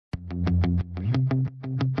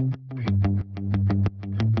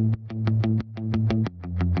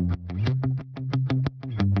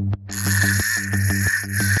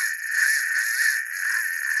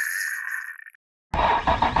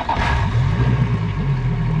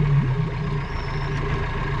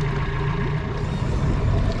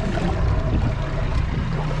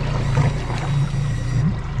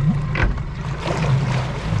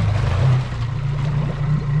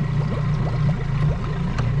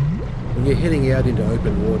When you're heading out into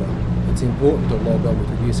open water, it's important to log on with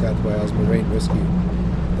the New South Wales Marine Rescue.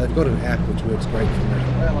 They've got an app which works great for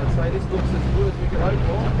that. Well, I'd say this looks as good as we could hope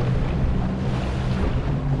for.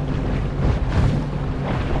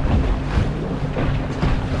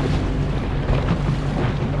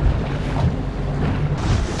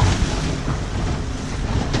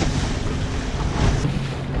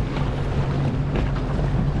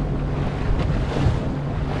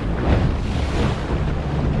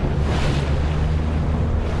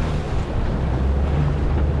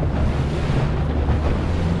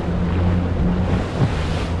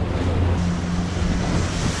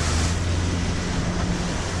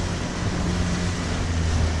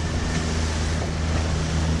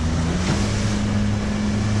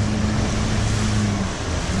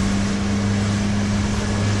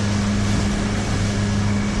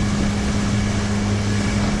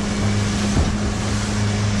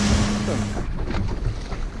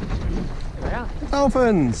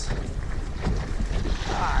 Dolphins!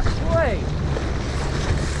 Ah, sweet!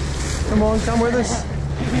 Come on, come with us.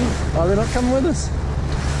 Oh, they're not coming with us.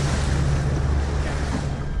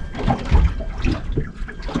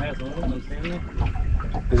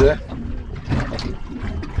 Is there?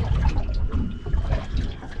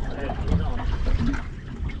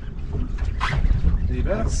 Any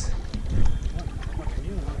better?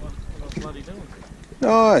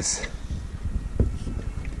 Nice.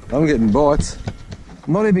 I'm getting bites.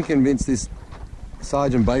 I'm not even convinced this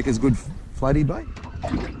Sergeant Baker's good flatty bait.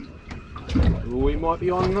 We might be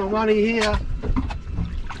on the money here.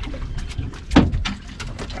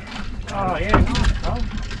 Oh yeah, nice, bro.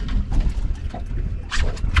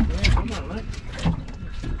 Yeah, come on, mate.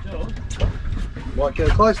 Might get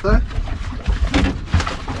close though.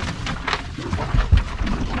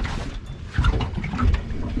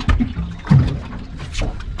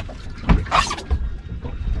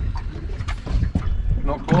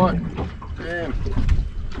 Not quite. Damn.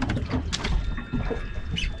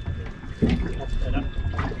 That's better.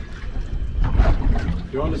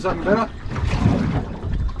 You on to something better?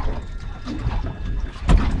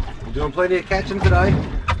 You doing plenty of catching today?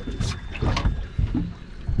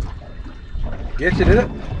 Yes, you did it?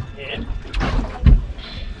 Yeah.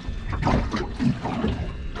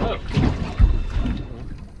 Oh.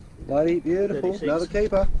 Bloody beautiful. 36. Another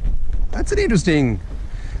keeper. That's an interesting.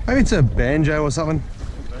 Maybe it's a banjo or something.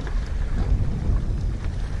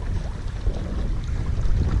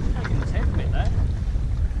 I can attempt with that.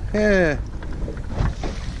 Yeah.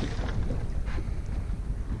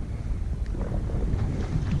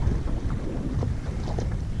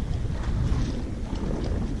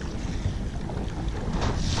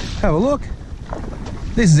 Have a look.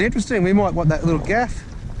 This is interesting. We might want that little gaff.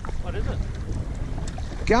 What is it?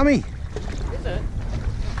 Gummy. Is it?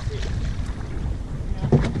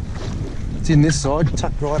 It's in this side,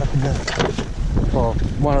 tucked right up in the, oh,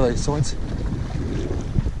 one of these sides.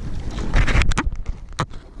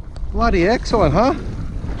 Bloody excellent, huh?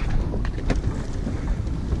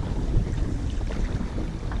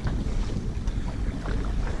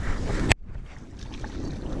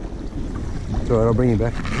 It's alright, I'll bring you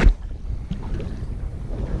back.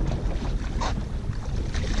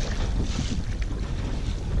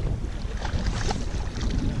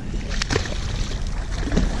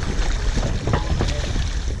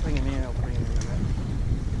 Bring him in, I'll bring him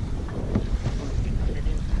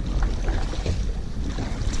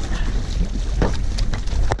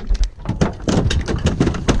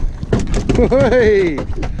in. Hey!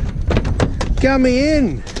 Gummy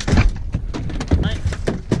in!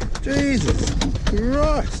 Jesus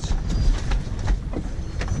Christ!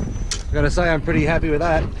 I gotta say, I'm pretty happy with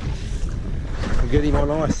that. I'll get him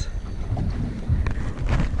on ice.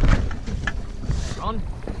 On.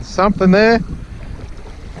 Something there.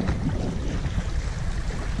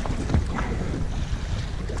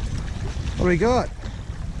 What do we got?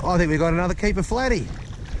 I think we got another keeper flatty.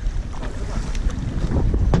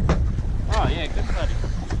 Oh yeah, good buddy.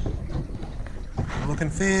 Looking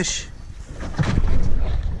fish.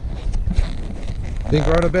 Think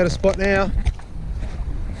we're at a better spot now.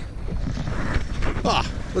 Ah,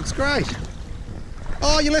 looks great.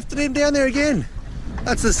 Oh, you left it in down there again.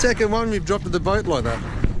 That's the second one we've dropped at the boat like that.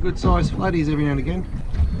 Good sized flatties every now and again.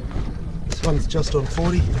 This one's just on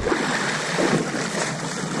 40.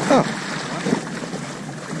 Oh.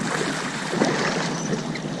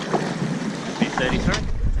 Be 33.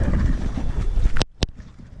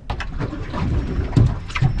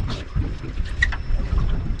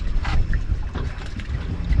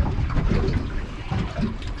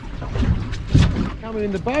 Coming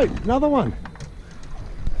in the boat, another one.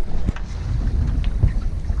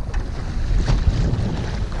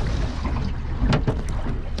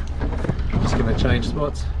 change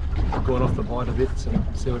spots, gone off the bite a bit, so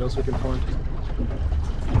see what else we can find.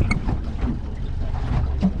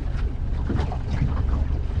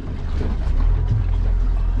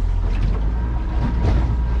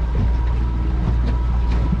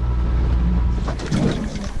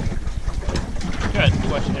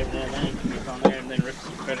 Watch it every now and then, you can get on there and then rip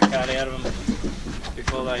some credit card out of them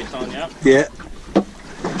before they sign you up. Yeah.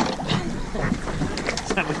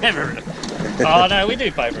 So we never. Oh no, we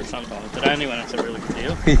do pay for it sometimes, but only when it's a really good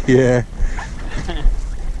deal. Yeah.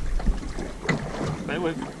 But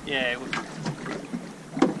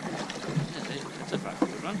it's a fucking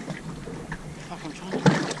good one. Fuck, I'm trying to get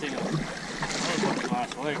the thing off. I was watching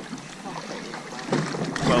last week.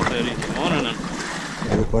 12:30 in the morning and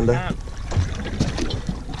Look one day.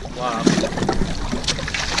 Wow.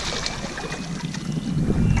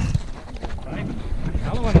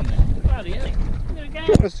 Another one on there. Bloody hell. There we go.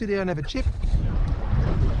 Let's sit down and have a chip.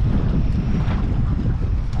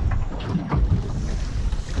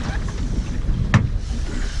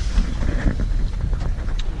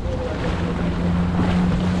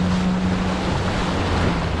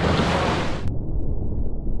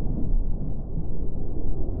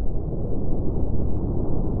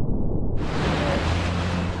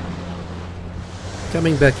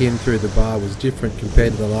 Coming back in through the bar was different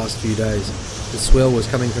compared to the last few days. The swell was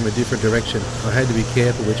coming from a different direction. I had to be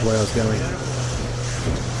careful which way I was going.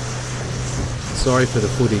 Sorry for the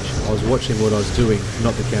footage. I was watching what I was doing,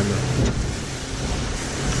 not the camera.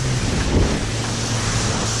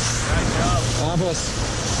 Great job. Marvellous.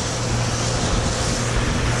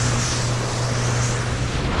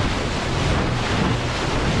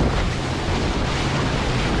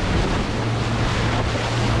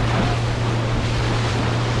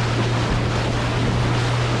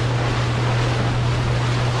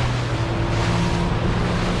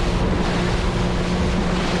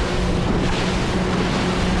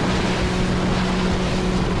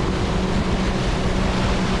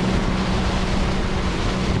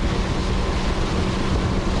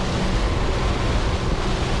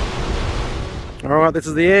 Alright, this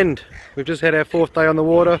is the end. We've just had our 4th day on the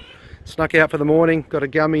water, snuck out for the morning, got a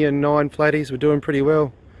gummy and 9 flatties. We're doing pretty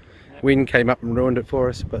well. Wind came up and ruined it for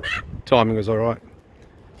us, but timing was alright.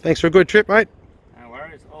 Thanks for a good trip, mate. No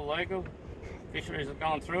worries, all local. Fisheries have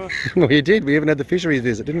gone through us. Well, you did. We even had the fisheries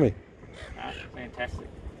visit, didn't we? Ah, fantastic.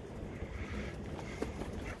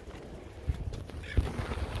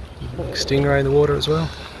 Stingray in the water as well.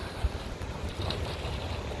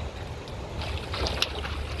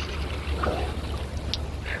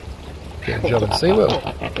 Good job at SeaWorld.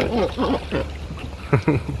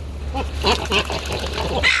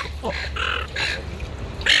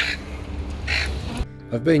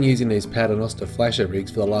 I've been using these Paternoster flasher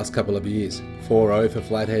rigs for the last couple of years. 4.0 for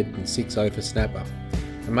flathead and 6.0 for snapper.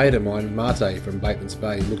 A mate of mine, Marte from Bateman's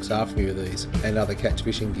Bay, looks after me with these and other catch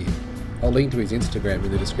fishing gear. I'll link to his Instagram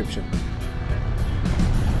in the description.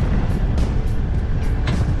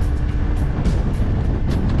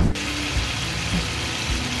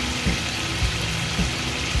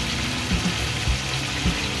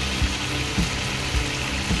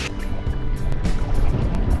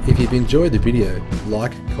 If you've enjoyed the video,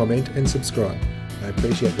 like, comment and subscribe. I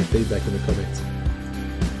appreciate the feedback in the comments.